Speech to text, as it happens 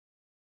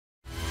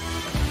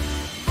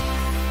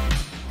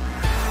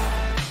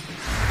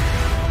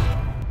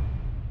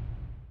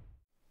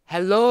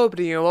Hello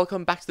everybody and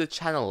welcome back to the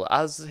channel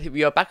as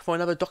we are back for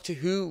another Doctor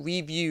Who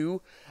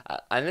review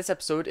and this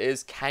episode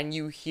is Can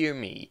You Hear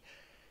Me?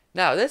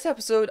 Now this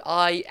episode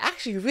I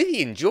actually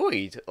really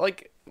enjoyed,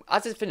 like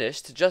as it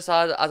finished, just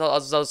as I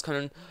was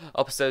coming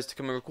upstairs to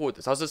come and record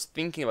this, I was just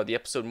thinking about the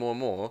episode more and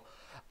more,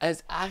 and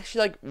it's actually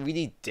like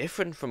really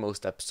different from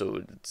most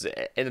episodes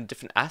in a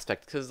different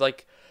aspect because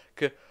like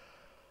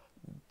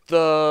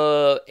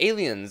the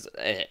aliens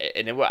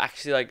and they were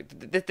actually like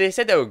they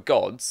said they were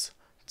gods,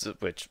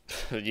 which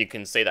you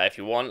can say that if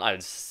you want. I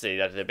would say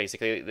that they're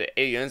basically the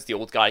aliens. The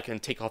old guy can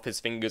take off his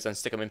fingers and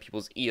stick them in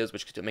people's ears,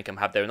 which could make them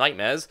have their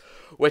nightmares,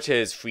 which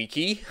is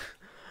freaky.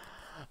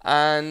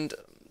 And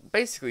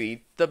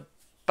basically, the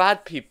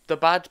bad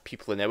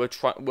people in there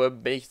were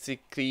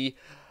basically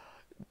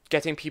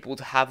getting people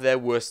to have their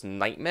worst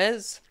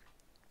nightmares.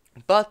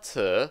 But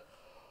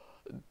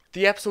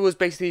the episode was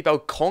basically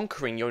about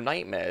conquering your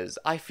nightmares.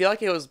 I feel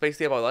like it was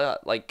basically about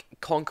that, like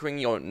conquering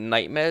your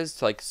nightmares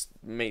to like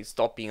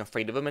stop being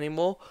afraid of them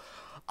anymore.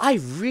 I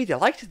really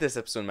liked this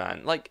episode,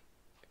 man. Like,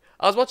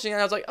 I was watching it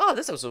and I was like, oh,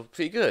 this episode was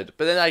pretty good.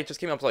 But then I just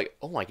came up to like,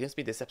 oh my goodness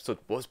me, this episode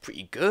was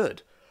pretty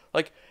good.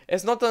 Like,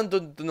 it's not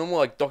the normal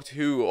like Doctor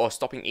Who or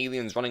stopping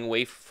aliens running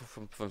away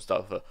from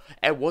stuff.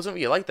 It wasn't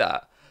really like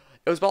that.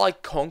 It was about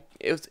like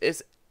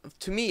it's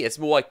to me, it's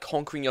more like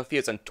conquering your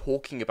fears and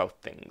talking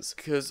about things.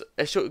 Because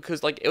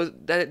like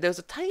there was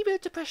a tiny bit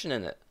of depression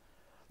in it.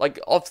 Like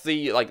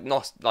obviously, like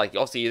not like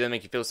obviously it didn't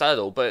make you feel sad at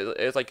all, but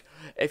it's like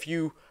if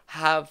you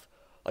have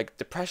like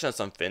depression or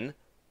something,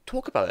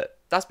 talk about it.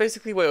 That's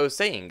basically what it was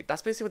saying.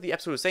 That's basically what the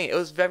episode was saying. It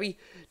was very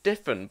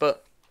different,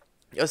 but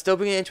it was still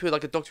bringing it into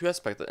like a Doctor Who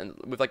aspect and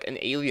with like an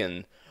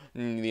alien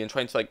and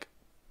trying to like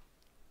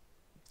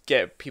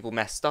get people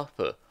messed up.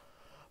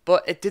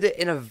 But it did it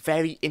in a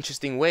very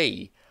interesting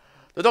way.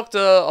 The Doctor,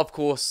 of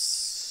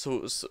course,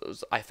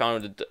 I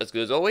found it as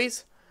good as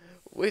always.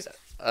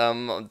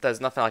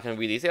 There's nothing I can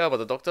really say about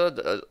the Doctor.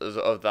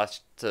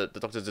 The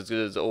Doctor's as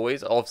good as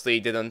always. Obviously,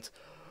 didn't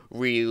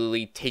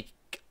really take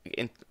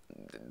in.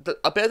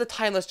 A bit of the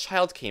Timeless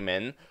Child came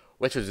in,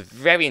 which was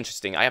very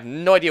interesting. I have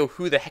no idea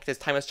who the heck this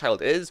Timeless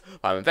Child is,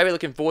 but I'm very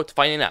looking forward to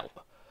finding out.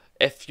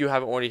 If you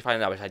haven't already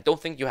found out, which I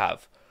don't think you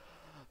have.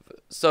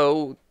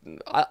 So,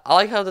 I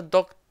like how the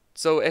Doctor.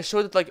 So it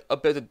showed like a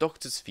bit of the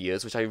Doctor's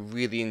fears, which I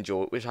really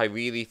enjoyed, which I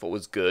really thought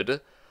was good,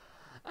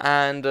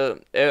 and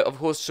it of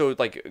course showed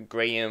like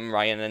Graham,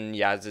 Ryan, and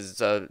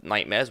Yaz's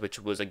nightmares, which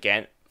was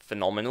again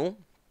phenomenal,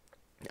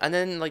 and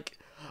then like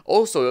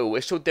also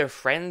it showed their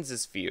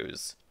friends'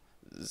 fears,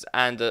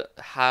 and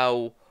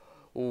how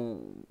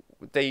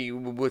they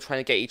were trying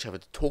to get each other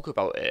to talk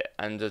about it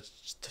and to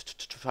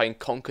try and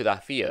conquer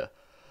that fear.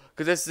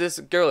 Because there's this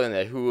girl in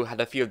there who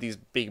had a fear of these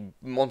big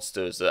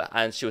monsters,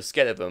 and she was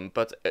scared of them,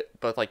 but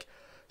like,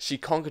 she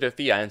conquered her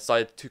fear and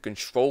decided to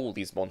control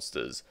these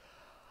monsters.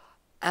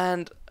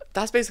 And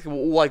that's basically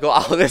all I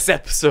got out of this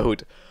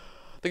episode.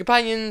 The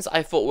companions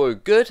I thought were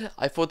good.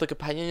 I thought the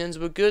companions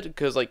were good,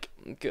 because, like,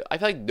 I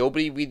feel like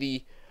nobody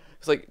really...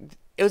 It's like,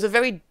 it was a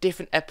very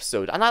different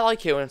episode, and I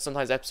like it when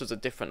sometimes episodes are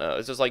different.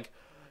 It's just like,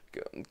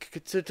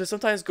 to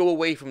sometimes go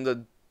away from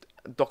the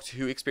Doctor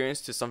Who experience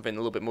to something a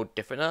little bit more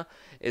different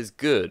is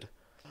good.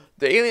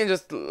 The alien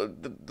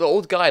the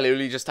old guy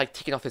literally just like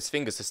taking off his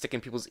fingers to stick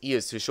in people's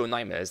ears to show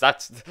nightmares.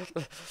 That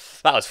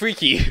was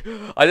freaky.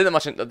 I didn't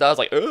much. That was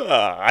like, ugh,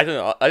 I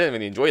didn't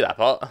really enjoy that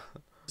part.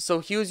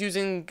 So he was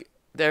using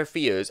their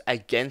fears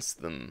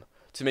against them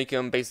to make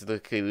them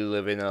basically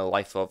live in a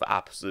life of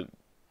absolute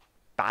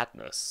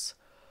badness.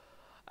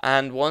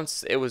 And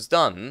once it was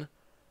done,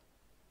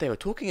 they were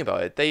talking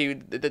about it.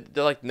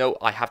 They're like, no,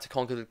 I have to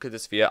conquer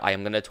this fear. I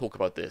am going to talk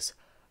about this.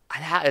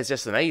 And that is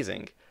just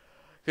amazing.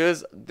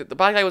 Because the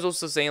bad guy was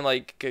also saying,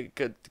 like,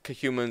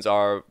 humans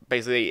are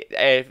basically...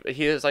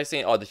 he was like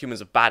saying, oh, the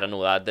humans are bad and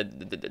all that.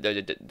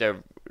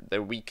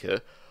 They're weaker.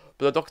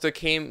 But the Doctor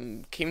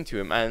came to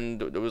him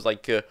and it was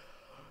like, the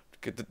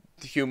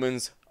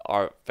humans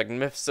are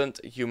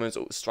magnificent. Humans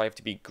strive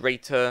to be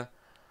greater.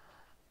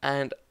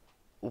 And,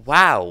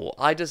 wow,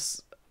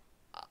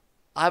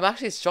 I'm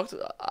actually shocked.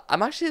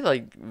 I'm actually,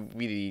 like,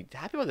 really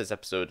happy about this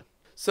episode.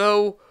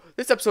 So,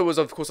 this episode was,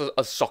 of course,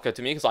 a shocker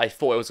to me, because I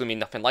thought it was going to be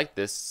nothing like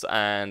this,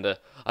 and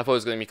I thought it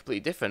was going to be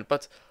completely different,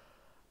 but,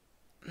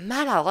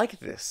 man, I like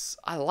this.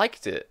 I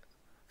liked it.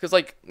 Because,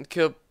 like,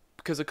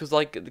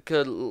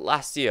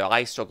 last year,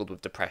 I struggled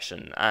with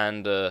depression,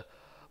 and,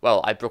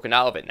 well, I've broken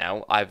out of it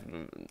now.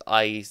 I'm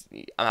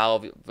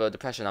out of the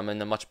depression. I'm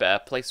in a much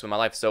better place with my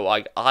life, so,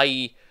 I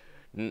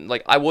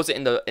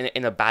wasn't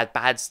in a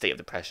bad state of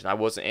depression. I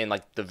wasn't in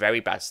like the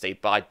very bad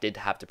state, but I did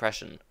have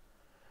depression.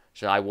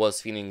 So I was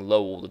feeling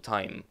low all the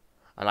time,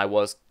 and I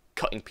was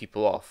cutting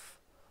people off.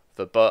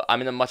 But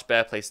I'm in a much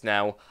better place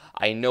now.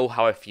 I know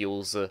how it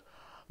feels, and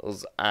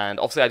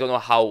obviously I don't know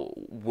how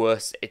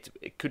worse it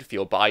could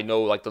feel, but I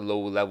know like the low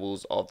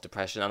levels of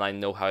depression, and I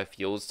know how it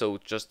feels. So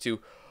just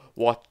to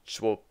watch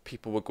what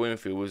people were going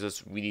through was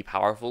just really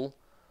powerful,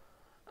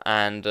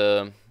 and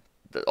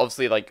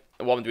obviously, like,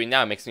 what I'm doing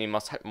now makes me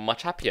much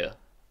happier.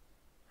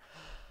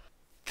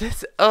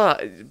 This,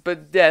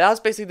 but yeah, that's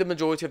basically the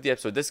majority of the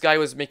episode. This guy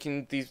was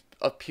making these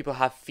people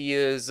have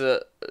fears.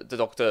 The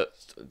doctor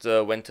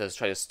went to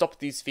try to stop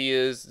these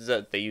fears.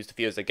 They used the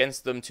fears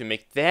against them to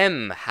make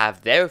them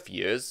have their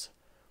fears,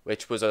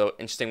 which was an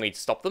interesting way to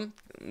stop them,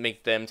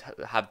 make them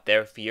have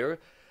their fear,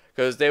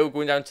 because they were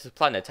going down to the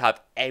planet to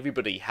have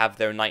everybody have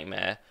their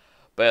nightmare.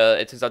 But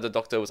it turns out the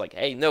doctor was like,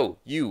 "Hey, no,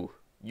 you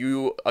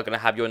are gonna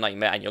have your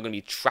nightmare, and you're gonna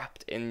be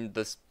trapped in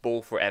this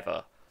ball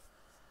forever."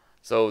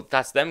 So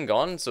that's them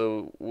gone.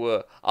 So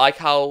I like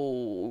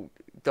how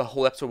the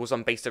whole episode was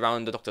based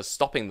around the doctor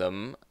stopping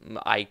them.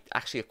 I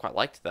actually quite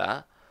liked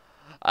that.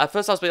 At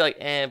first I was like,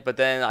 but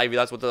then I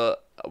realized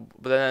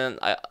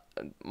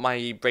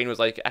my brain was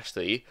like,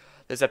 actually,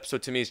 this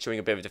episode to me is showing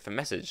a bit of a different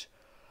message.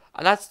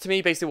 And that's to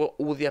me basically what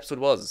all the episode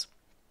was.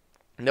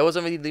 There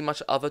wasn't really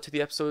much other to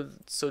the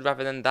episode, so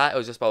rather than that, it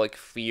was just about like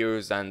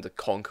fears and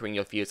conquering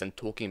your fears and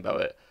talking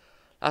about it.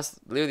 That's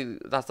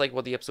like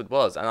what the episode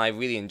was, and I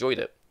really enjoyed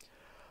it.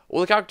 All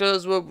the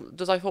characters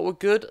I thought were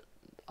good.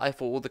 I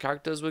thought all the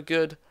characters were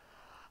good,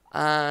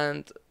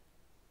 and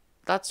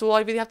that's all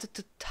I really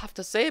have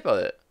to say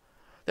about it.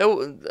 There,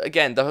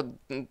 again,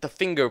 the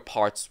finger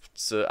parts,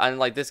 and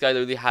like this guy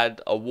literally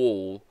had a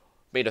wall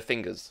made of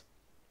fingers.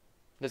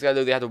 This guy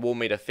literally had a wall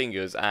made of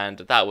fingers, and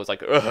that was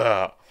like,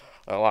 ugh.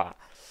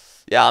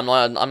 Yeah, I'm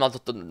not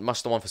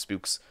much the one for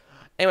spooks.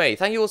 Anyway,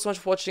 thank you all so much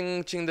for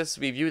watching this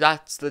review.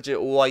 That's legit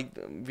all I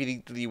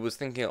really was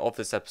thinking of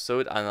this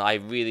episode, and I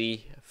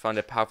really found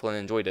it powerful and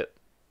enjoyed it.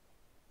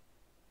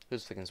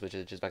 Who's flicking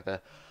switches just back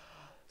there?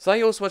 So thank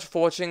you all so much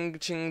for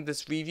watching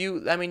this review.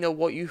 Let me know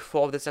what you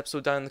thought of this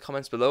episode down in the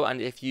comments below,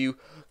 and if you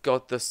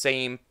got the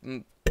same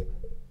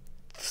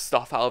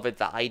stuff out of it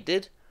that I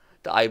did.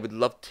 I would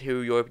love to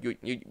hear your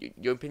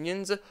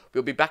opinions.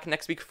 We'll be back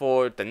next week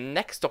for the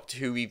next Doctor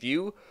Who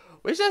review,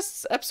 which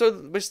is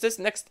episode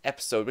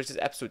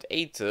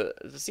 8,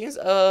 seems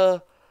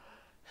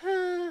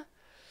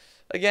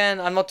again,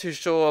 I'm not too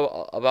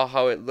sure about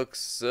how it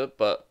looks,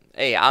 but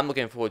hey, I'm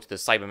looking forward to the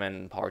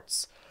Cybermen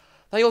parts.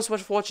 Thank you all so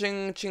much for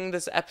watching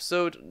this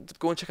episode.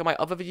 Go and check out my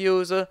other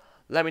videos.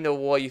 Let me know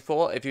what you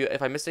thought.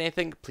 If I missed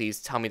anything, please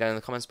tell me down in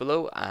the comments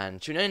below,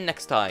 and tune in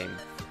next time.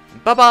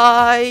 Bye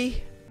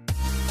bye.